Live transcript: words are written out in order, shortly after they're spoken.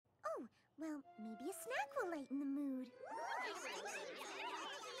Well, maybe a snack will lighten the mood.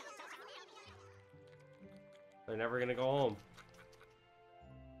 They're never gonna go home.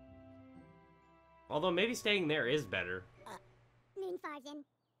 Although maybe staying there is better. Ninfarzen,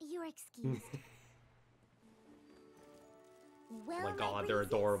 you're excused. Well, Oh my god, my they're Breezies,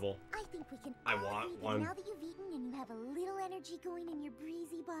 adorable. I think we can I all want agree that one. now that you've eaten and you have a little energy going in your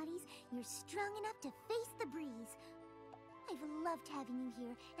breezy bodies, you're strong enough to face the breeze. I've loved having you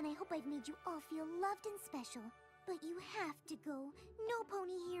here, and I hope I've made you all feel loved and special. But you have to go. No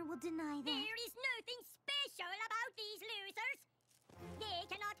pony here will deny that. There is nothing special about these losers. They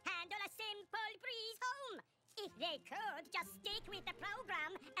cannot handle a simple breeze home. If they could just stick with the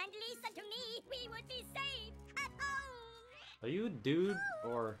program and listen to me, we would be safe at home. Are you a dude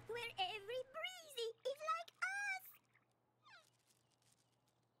or... Where every breezy is like us.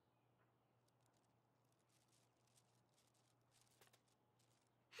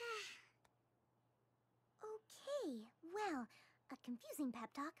 Okay, well, a confusing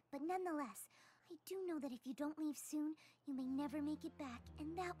pep talk, but nonetheless, I do know that if you don't leave soon, you may never make it back,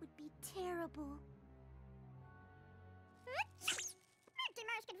 and that would be terrible.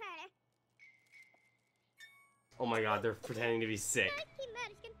 Oh my god, they're pretending to be sick.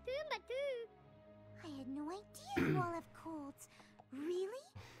 I had no idea you all have colds. Really?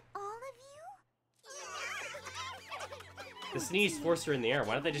 All of you? The sneeze forced her in the air.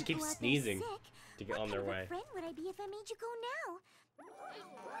 Why don't they just keep Go out there sneezing sick? to get What on their kind of a way? friend would I be if I made you go now?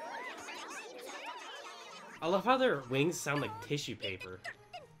 I love how their wings sound like tissue paper.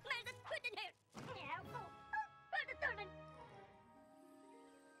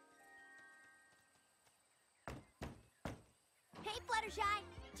 Hey, Fluttershy!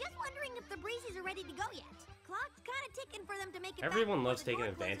 Just wondering if the Breezies are ready to go yet. Clock's kind of ticking for them to make it back Everyone before loves the taking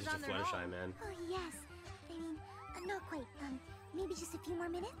door advantage closes of on their Fluttershy, own. man. Oh, yes. I mean, not quite. Maybe just a few more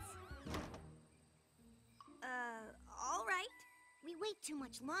minutes? All right. We wait too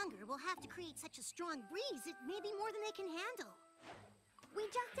much longer, we'll have to create such a strong breeze it may be more than they can handle. We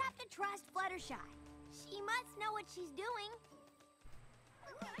just have to trust Fluttershy. She must know what she's doing.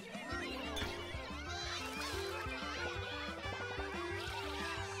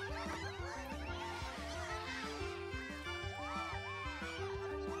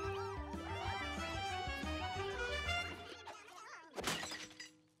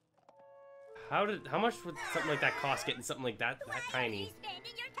 How much would something like that cost, getting something like that tiny?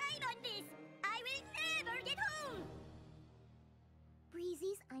 Spending your time on this. I will never get home.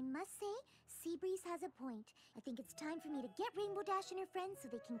 Breezies, I must say, Seabreeze has a point. I think it's time for me to get Rainbow Dash and her friends so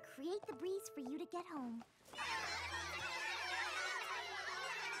they can create the breeze for you to get home.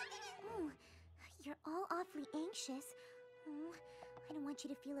 Oh, you're all awfully anxious. Oh, I don't want you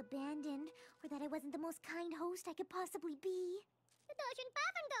to feel abandoned, or that I wasn't the most kind host I could possibly be.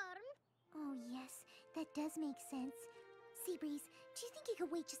 Oh, yes, that does make sense. Seabreeze, do you think you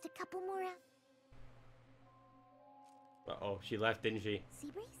could wait just a couple more hours? Uh-oh, she left, didn't she?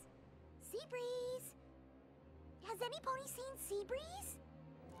 Seabreeze? Seabreeze! Has any pony seen Seabreeze?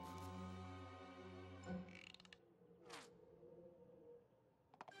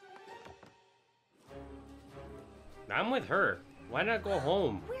 I'm with her. Why not go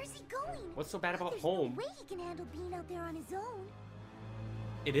home? Where's he going? What's so bad about There's home? no way he can handle being out there on his own.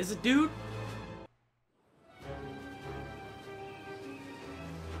 It is a dude?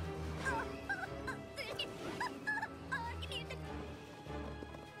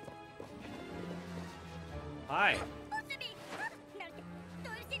 Hi.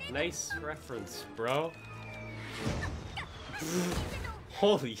 Nice reference, bro.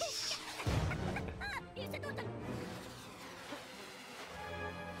 Holy sh...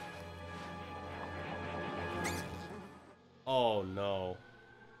 Oh no.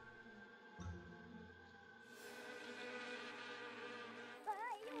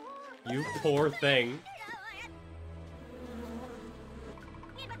 You poor thing.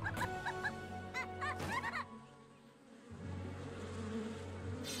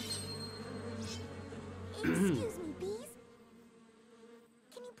 Excuse me, Bees.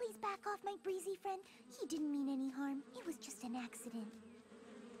 Can you please back off my breezy friend? He didn't mean any harm. It was just an accident.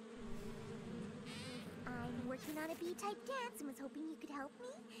 I'm working on a bee-type dance and was hoping you could help me.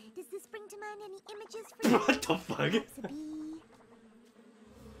 Does this bring to mind any images for you? What the fuck? Perhaps a bee.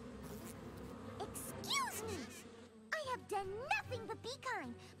 Excuse me! I have done nothing but be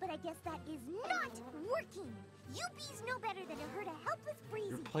kind, but I guess that is not working. You bees know better than to hurt a helpless breezy.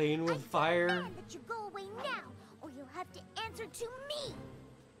 You're playing with I fire. demand that you go away now, or you'll have to answer to me.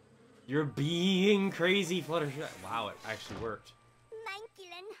 You're being crazy, Fluttershy. Wow, it actually worked.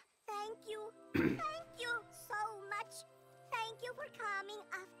 Mankulin, thank you. Thank you so much. Thank you for coming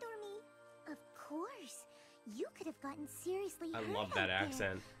after me. course. You could have gotten seriously I hurt love out that there.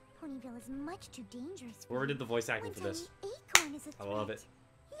 accent. Ponyville is much too dangerous for Whoever you. did the voice acting One for this, tiny acorn is a I love it.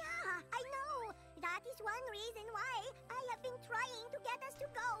 threat. Yeah, I know. That is one reason why I have been trying to get us to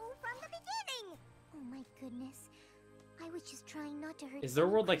go from the beginning. Oh my goodness. I was just trying not to hurt. Is their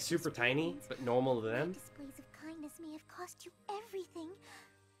any world like precious super tiny, feelings. but normal to My them? displays of kindness may have cost you everything.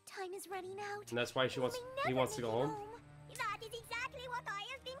 Time is running out. And that's why You may he never wants to make go it home? That is exactly what I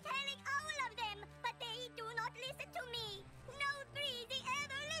have been telling all of them, but they do not listen to me. No Breezy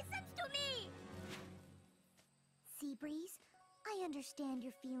ever listens to me. Seabreeze, I understand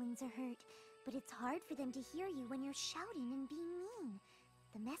your feelings are hurt, but it's hard for them to hear you when you're shouting and being mean.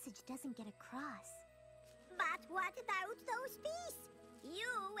 The message doesn't get across. But what about those beasts? You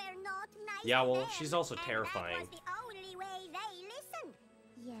were not nice Yeah, to well, them, she's also and terrifying. that was the only way they listened.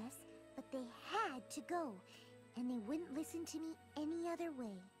 Yes, but they had to go, and they wouldn't listen to me any other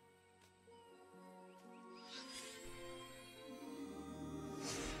way.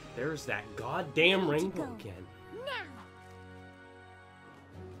 There's that goddamn Ready to rainbow go. again. Now!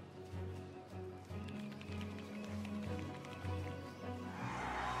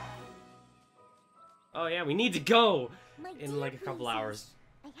 Oh yeah, we need to go My in dear like a couple Breezes, hours.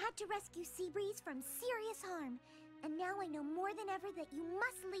 I had to rescue Seabreeze from serious harm, and now I know more than ever that you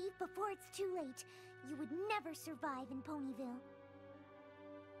must leave before it's too late. You would never survive in Ponyville.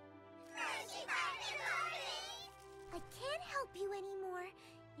 I can't help you anymore.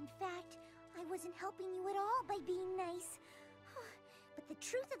 In fact, I wasn't helping you at all by being nice. But the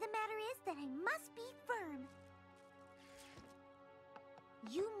truth of the matter is that I must be firm.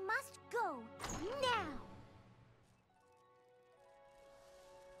 You must go now.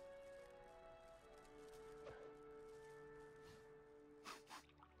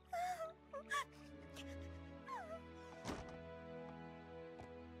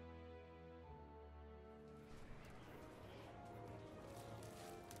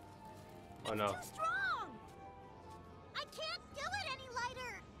 Oh no. Too strong! I can't do it any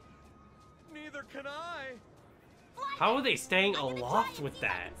lighter! Neither can I. How are they staying I'm gonna try aloft and with see if I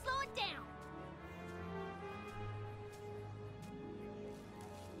that? can slow it down.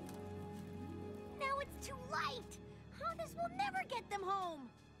 Now it's too light. Oh, this will never get them home.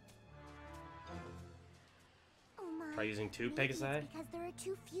 Oh my. Try using two Maybe Pegasi? it's because there are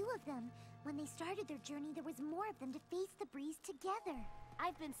too few of them. When they started their journey, there was more of them to face the breeze together.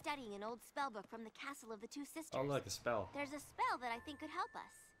 I've been studying an old spellbook from the Castle of the Two Sisters. Oh look, a spell. There's a spell that I think could help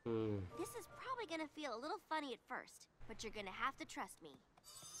us. Hmm. This is probably gonna feel a little funny at first, but you're gonna have to trust me.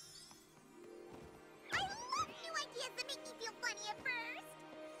 I love new ideas that make me feel funny at first.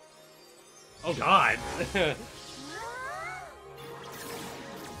 Oh god.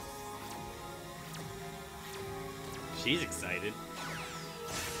 She's excited.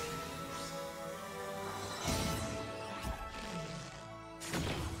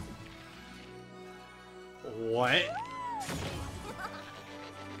 What?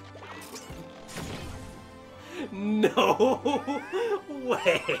 No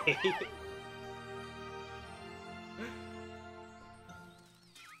way.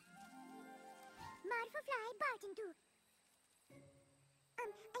 Marfafly barking to.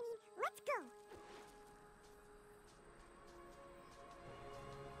 Let's go.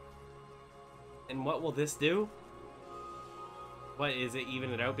 And what will this do? What, is it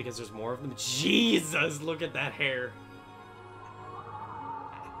even it out because there's more of them? Jesus, look at that hair.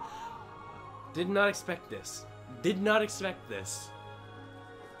 Did not expect this. Did not expect this.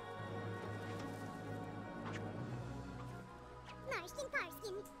 Marskin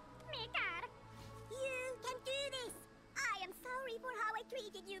Parskin. Mekar. You can do this. I am sorry for how I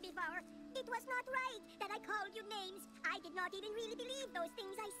treated you before. It was not right that I called you names. I did not even really believe those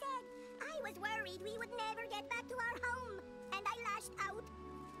things I said. I was worried we would never get back to our home, and I lashed out.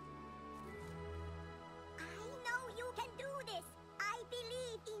 I know you can do this. I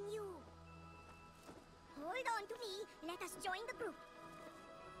believe in you. Hold on to me. Let us join the group.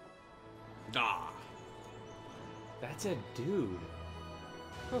 Ah. That's a dude.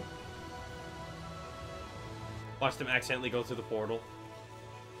 Huh. Watch them accidentally go through the portal.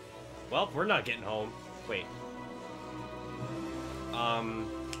 Well, we're not getting home. Wait.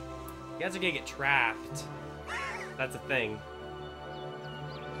 You guys are gonna get trapped. That's a thing.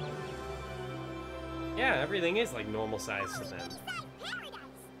 Yeah, everything is like normal size to them. Inside paradise.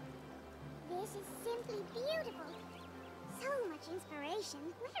 This is simply beautiful. So much inspiration.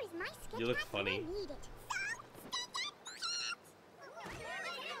 Where is my sketch You look pad when I funny. need it?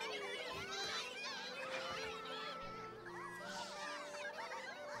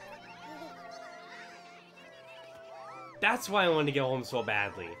 That's why I wanted to get home so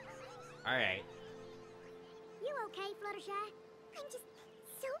badly. Alright. okay, Fluttershy? I'm just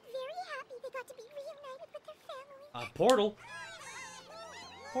so very happy they got to be reunited with their family. Portal.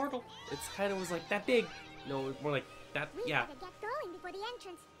 Portal. It's kind of was like that big. No, more like that. We Yeah. gotta get going before the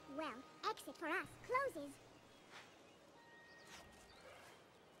entrance, well, exit for us, closes.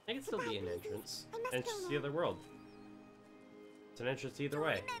 I can still be an Breezies. entrance. I must Entrance go to now. the other world. It's an entrance either Do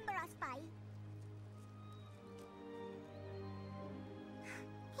way. remember us, Bein.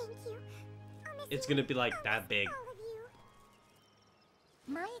 Thank you. I'll miss It's you. gonna be like I'll that miss big. all of you.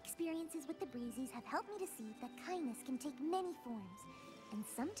 My experiences with the Breezies have helped me to see that kindness can take many forms. And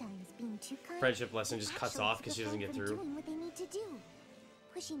sometimes being too kind... Friendship lesson can just cuts actually off because she doesn't prevent get them through. doing what they need to do.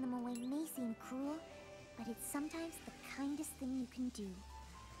 Pushing them away may seem cruel, but it's sometimes the kindest thing you can do.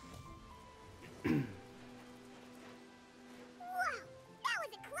 Wow, that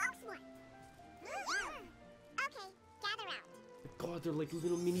was a close one. Okay, gather out. God, they're like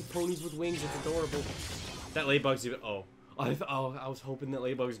little mini ponies with wings. It's adorable. That ladybug's even. Oh, I was hoping that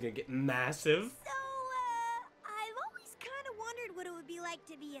ladybug was gonna get massive. So, I've always kind of wondered what it would be like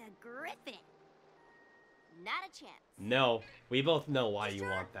to be a griffin. Not a chance. No, we both know why you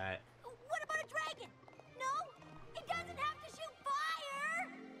want that. What about a dragon? No, it doesn't have to shoot fire.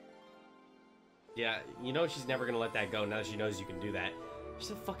 Yeah, you know she's never gonna let that go now that she knows you can do that. She's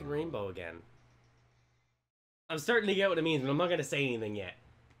a fucking rainbow again. I'm starting to get what it means, but I'm not gonna say anything yet.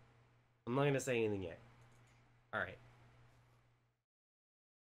 I'm not gonna say anything yet. Alright.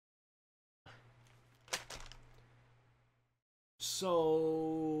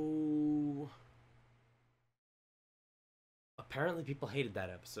 So... apparently people hated that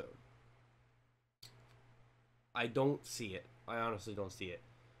episode. I don't see it. I honestly don't see it.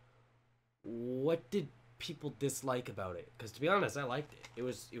 What did people dislike about it? Because to be honest, I liked it. It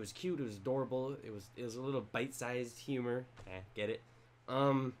was cute. It was adorable. It was a little bite-sized humor. Get it?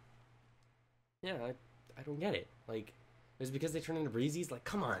 Yeah, I don't get it. Like, it was because they turned into Breezies. Like,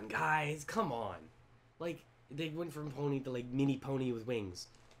 come on, guys, come on. Like, they went from pony to like mini pony with wings.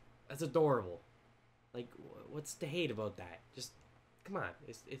 That's adorable. Like, what's to hate about that? Just come on.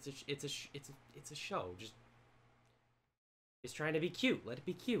 It's a show. Just it's trying to be cute. Let it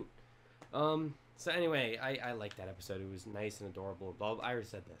be cute. So anyway, I liked that episode. It was nice and adorable. I already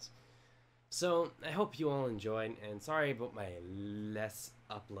said this. So I hope you all enjoyed, and sorry about my less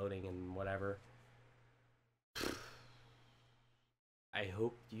uploading and whatever. I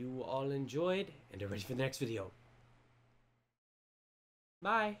hope you all enjoyed and are ready for the next video.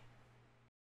 Bye.